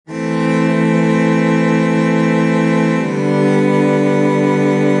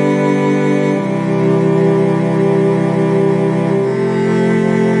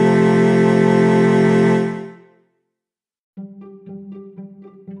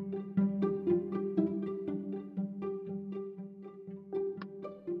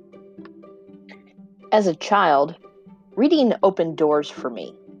As a child, reading opened doors for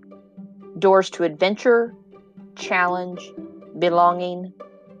me. Doors to adventure, challenge, belonging,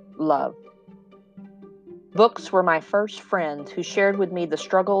 love. Books were my first friends who shared with me the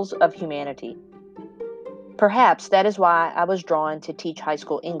struggles of humanity. Perhaps that is why I was drawn to teach high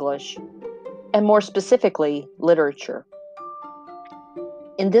school English, and more specifically, literature.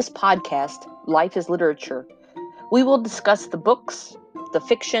 In this podcast, Life is Literature, we will discuss the books, the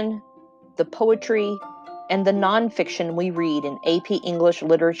fiction, the poetry, and the nonfiction we read in AP English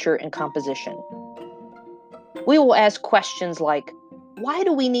Literature and Composition. We will ask questions like, why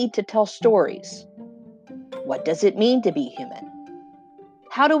do we need to tell stories? What does it mean to be human?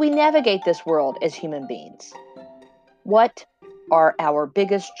 How do we navigate this world as human beings? What are our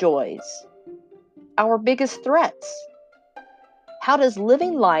biggest joys? Our biggest threats? How does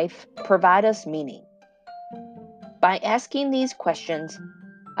living life provide us meaning? By asking these questions,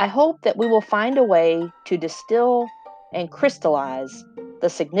 I hope that we will find a way to distill and crystallize the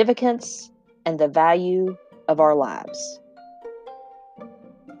significance and the value of our lives.